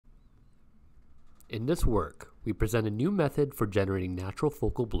In this work, we present a new method for generating natural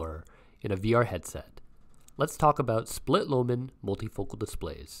focal blur in a VR headset. Let's talk about Split-Lohmann Multifocal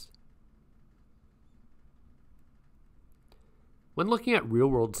displays. When looking at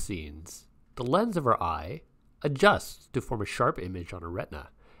real-world scenes, the lens of our eye adjusts to form a sharp image on a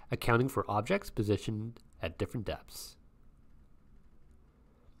retina, accounting for objects positioned at different depths.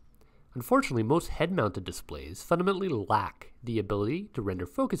 Unfortunately, most head-mounted displays fundamentally lack the ability to render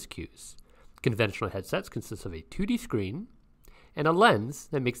focus cues. Conventional headsets consist of a 2D screen and a lens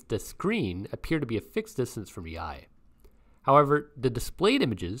that makes the screen appear to be a fixed distance from the eye. However, the displayed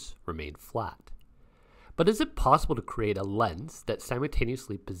images remain flat. But is it possible to create a lens that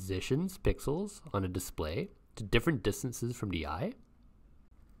simultaneously positions pixels on a display to different distances from the eye?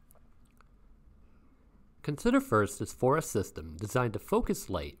 Consider first this forest system designed to focus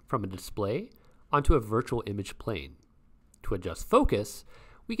light from a display onto a virtual image plane. To adjust focus,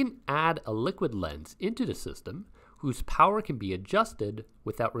 we can add a liquid lens into the system whose power can be adjusted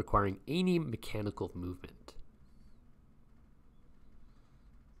without requiring any mechanical movement.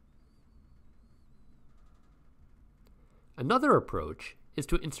 Another approach is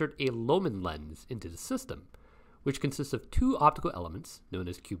to insert a Lohmann lens into the system, which consists of two optical elements known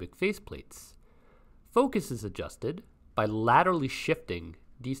as cubic faceplates. Focus is adjusted by laterally shifting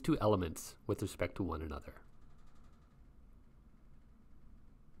these two elements with respect to one another.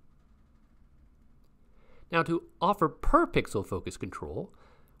 Now, to offer per pixel focus control,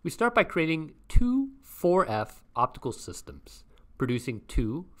 we start by creating two 4F optical systems, producing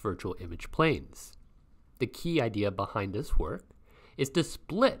two virtual image planes. The key idea behind this work is to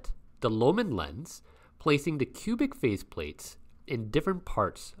split the Lohmann lens, placing the cubic faceplates in different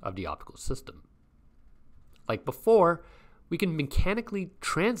parts of the optical system. Like before, we can mechanically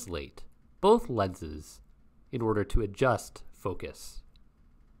translate both lenses in order to adjust focus.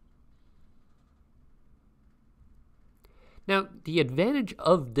 Now, the advantage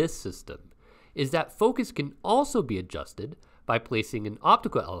of this system is that focus can also be adjusted by placing an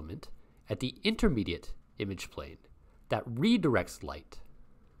optical element at the intermediate image plane that redirects light.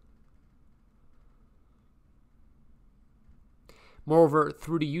 Moreover,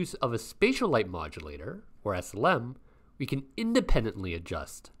 through the use of a spatial light modulator, or SLM, we can independently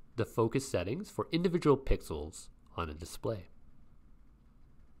adjust the focus settings for individual pixels on a display.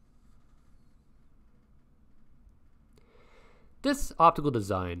 This optical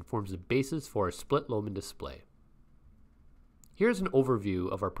design forms the basis for a Split-Lohmann display. Here's an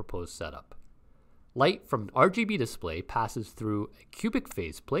overview of our proposed setup. Light from an RGB display passes through a cubic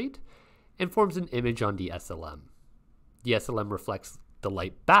faceplate and forms an image on the SLM. The SLM reflects the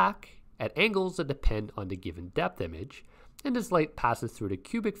light back at angles that depend on the given depth image, and this light passes through the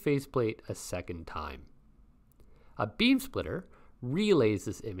cubic faceplate a second time. A beam splitter relays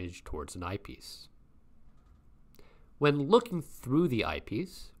this image towards an eyepiece. When looking through the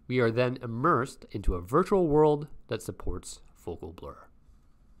eyepiece, we are then immersed into a virtual world that supports focal blur.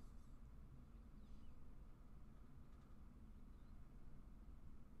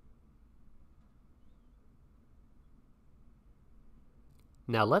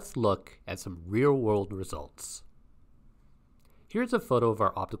 Now let's look at some real-world results. Here's a photo of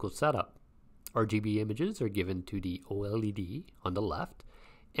our optical setup. RGB images are given to the OLED on the left,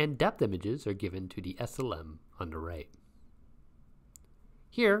 and depth images are given to the SLM on the right.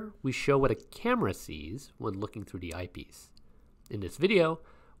 Here, we show what a camera sees when looking through the eyepiece. In this video,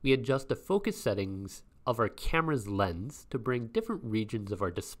 we adjust the focus settings of our camera's lens to bring different regions of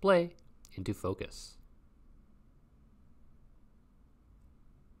our display into focus.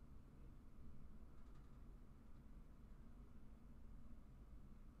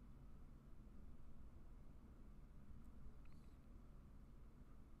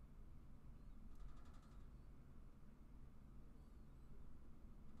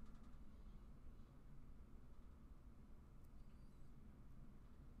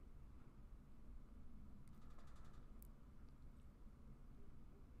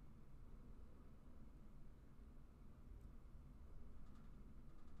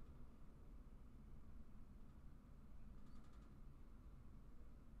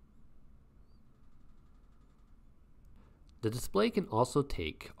 The display can also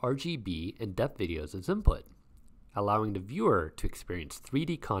take RGB and depth videos as input, allowing the viewer to experience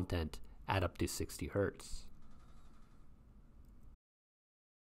 3D content at up to 60 Hz.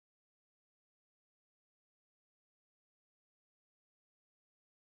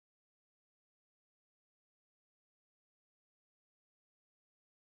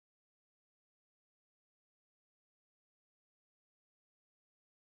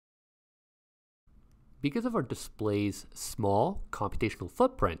 Because of our display's small computational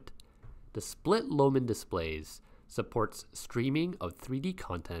footprint, the Split-Lohmann displays supports streaming of 3D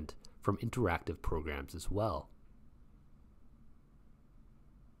content from interactive programs as well.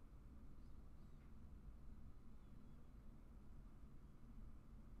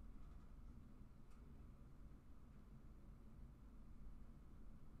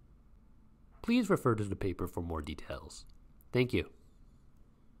 Please refer to the paper for more details. Thank you.